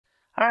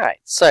Alright,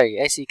 so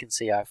as you can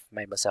see, I've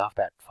made myself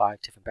about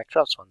 5 different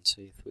backdrops. 1,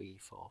 2, 3,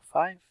 4,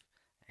 5.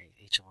 And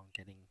each of them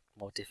getting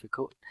more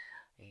difficult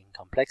in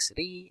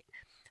complexity.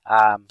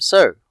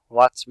 So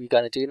what we're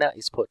going to do now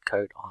is put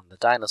code on the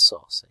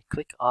dinosaur. So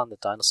click on the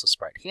dinosaur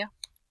sprite here.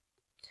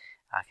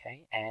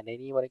 Okay, and then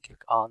you want to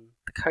click on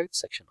the code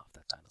section of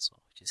that dinosaur,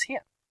 which is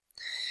here.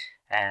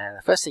 And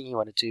the first thing you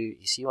want to do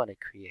is you want to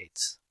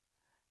create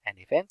an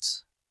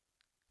event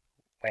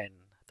when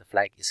the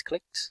flag is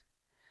clicked.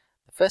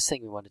 The first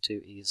thing we want to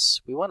do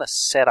is we want to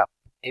set up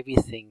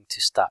everything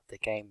to start the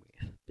game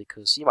with,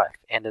 because you might have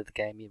ended the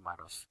game, you might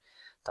have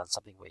done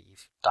something where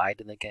you've died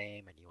in the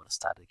game and you want to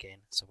start it again.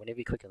 So whenever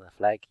you click on the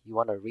flag, you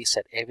want to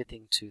reset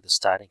everything to the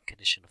starting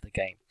condition of the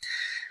game.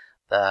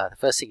 The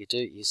first thing you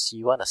do is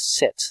you want to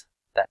set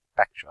that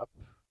backdrop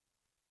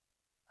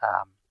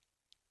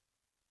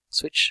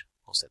switch,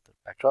 or set the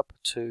backdrop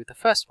to the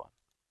first one.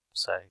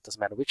 So it doesn't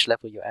matter which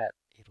level you're at,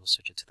 it will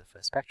switch it to the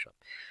first backdrop.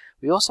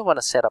 We also want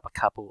to set up a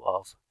couple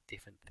of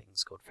different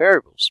things called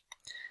variables.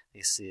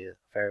 This is a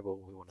variable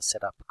we want to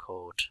set up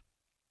called,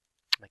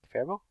 make a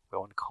variable, we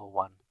want to call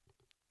one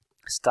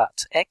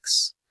start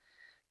x.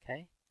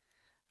 Okay,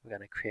 we're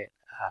going to create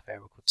a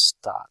variable called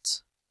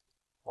start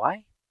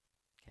y.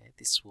 Okay,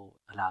 this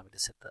will allow me to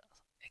set the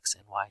x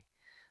and y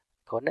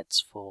coordinates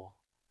for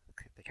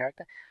the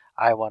character.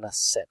 I want to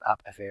set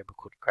up a variable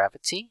called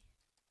gravity.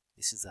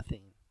 This is the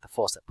thing, the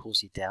force that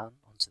pulls you down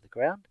onto the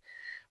ground.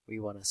 We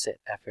want to set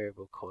a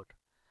variable called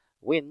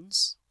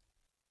wins,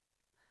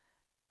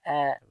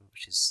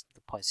 which is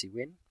the points you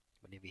win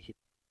whenever you hit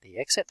the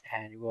exit,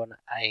 and we want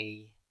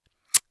a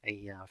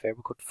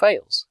variable called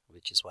fails,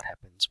 which is what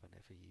happens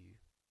whenever you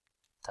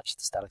touch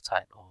the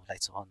stalactite or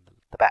later on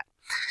the bat.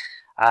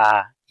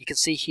 You can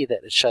see here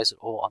that it shows it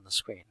all on the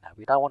screen. Now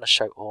we don't want to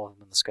show all of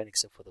them on the screen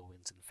except for the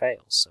wins and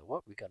fails. So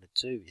what we're going to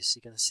do is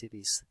you're going to see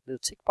these little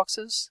tick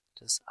boxes.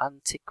 Just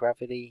untick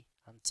gravity,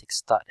 untick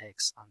start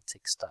x,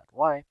 untick start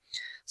y.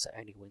 So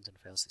only wins and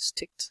fails is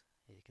ticked.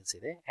 You can see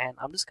there. And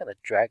I'm just going to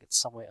drag it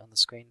somewhere on the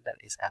screen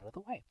that is out of the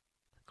way.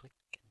 Click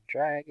and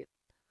drag it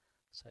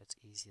so it's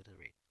easier to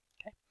read.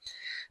 Okay.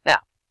 Now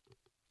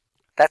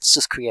that's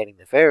just creating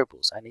the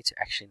variables. I need to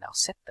actually now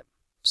set them.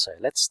 So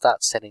let's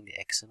start setting the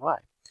x and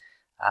y.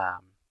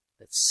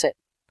 Let's set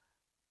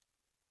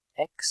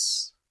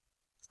x,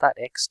 start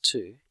x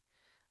to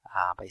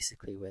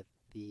basically where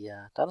the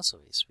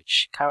dinosaur is,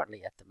 which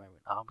currently at the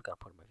moment, I'm going to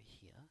put them over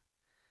here.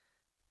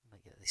 I'm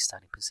going to get the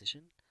starting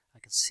position. I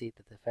can see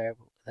that the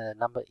variable, the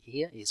number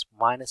here is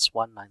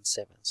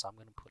 -197, so I'm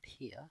going to put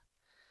here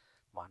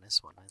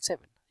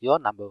 -197. Your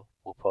number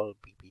will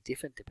probably be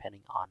different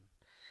depending on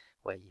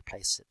where you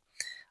place it.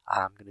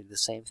 I'm going to do the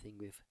same thing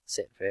with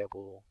set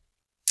variable,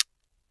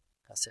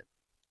 set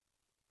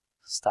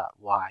start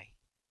y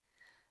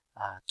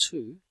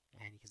 2,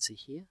 and you can see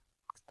here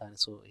the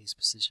dinosaur is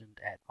positioned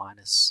at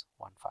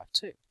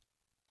 -152,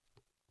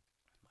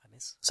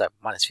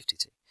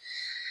 -52.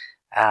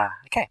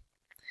 Okay,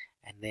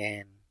 and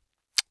then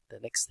the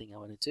next thing I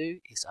want to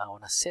do is I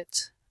want to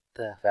set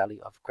the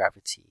value of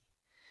gravity.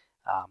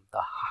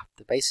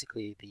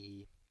 Basically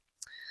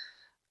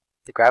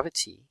the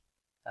gravity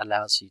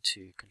allows you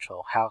to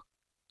control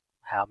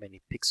how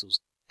many pixels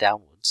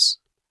downwards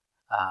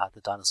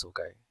the dinosaur will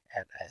go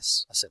at a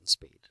certain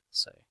speed.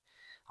 So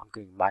I'm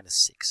going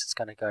 -6. It's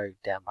going to go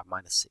down by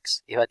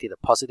 -6. If I did a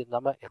positive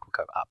number, it will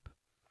go up.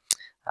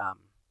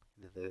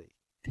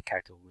 The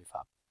character will move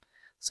up.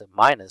 So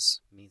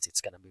minus means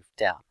it's going to move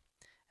down.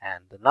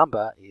 And the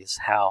number is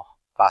how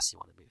fast you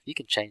want to move. You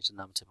can change the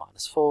number to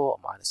 -4 or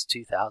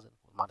 -2000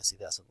 or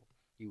 -2000.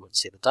 You wouldn't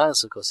see the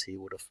dinosaur because he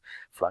would have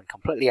flown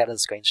completely out of the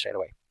screen straight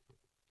away.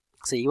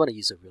 So you want to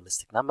use a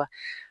realistic number.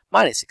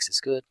 -6 is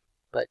good,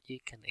 but you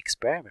can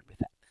experiment with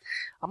that.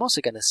 I'm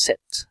also going to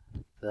set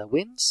the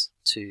wins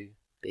to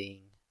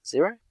being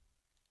 0,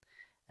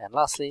 and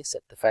lastly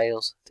set the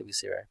fails to be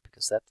 0,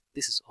 because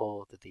this is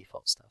all the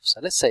default stuff. So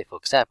let's say, for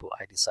example,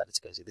 I decided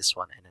to go to this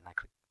one and then I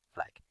click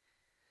flag.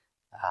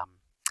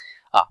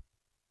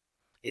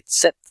 It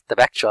set the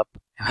backdrop,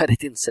 but it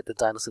didn't set the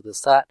dinosaur to the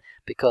start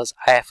because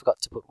I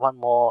forgot to put one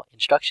more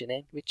instruction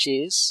in, which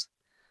is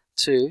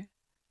to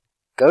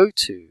go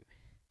to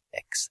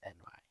x and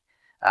y.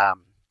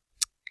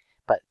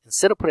 But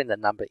instead of putting the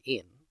number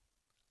in,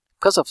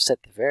 because I've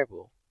set the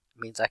variable,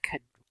 it means I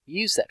could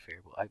use that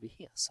variable over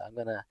here. So I'm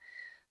going to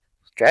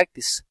drag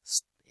this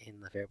in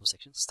the variable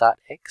section,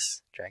 start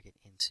x, drag it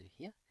into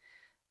here,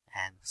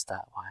 and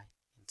start y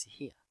into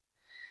here.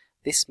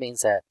 This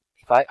means that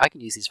if I can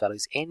use these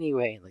values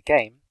anywhere in the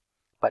game,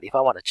 but if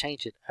I want to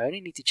change it, I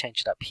only need to change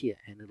it up here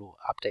and it will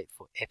update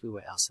for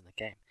everywhere else in the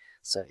game.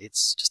 So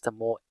it's just a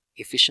more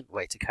efficient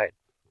way to code.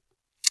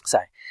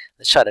 So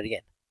let's try that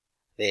again.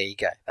 There you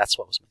go. That's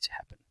what was meant to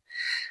happen.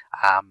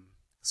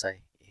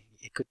 So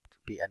it could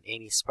be on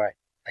any sprite.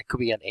 It could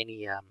be on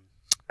any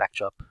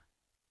backdrop.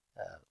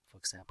 For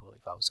example,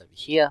 if I was over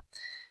here,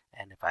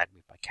 and if I had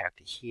moved my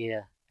character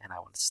here, and I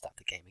wanted to start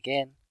the game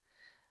again,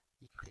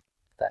 you click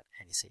that,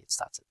 and you see it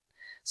starts it.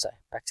 So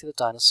back to the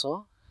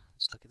dinosaur.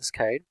 Let's look at this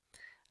code.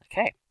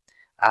 Okay.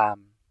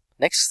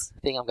 Next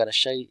thing I'm going to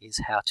show you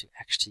is how to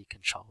actually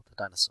control the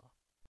dinosaur.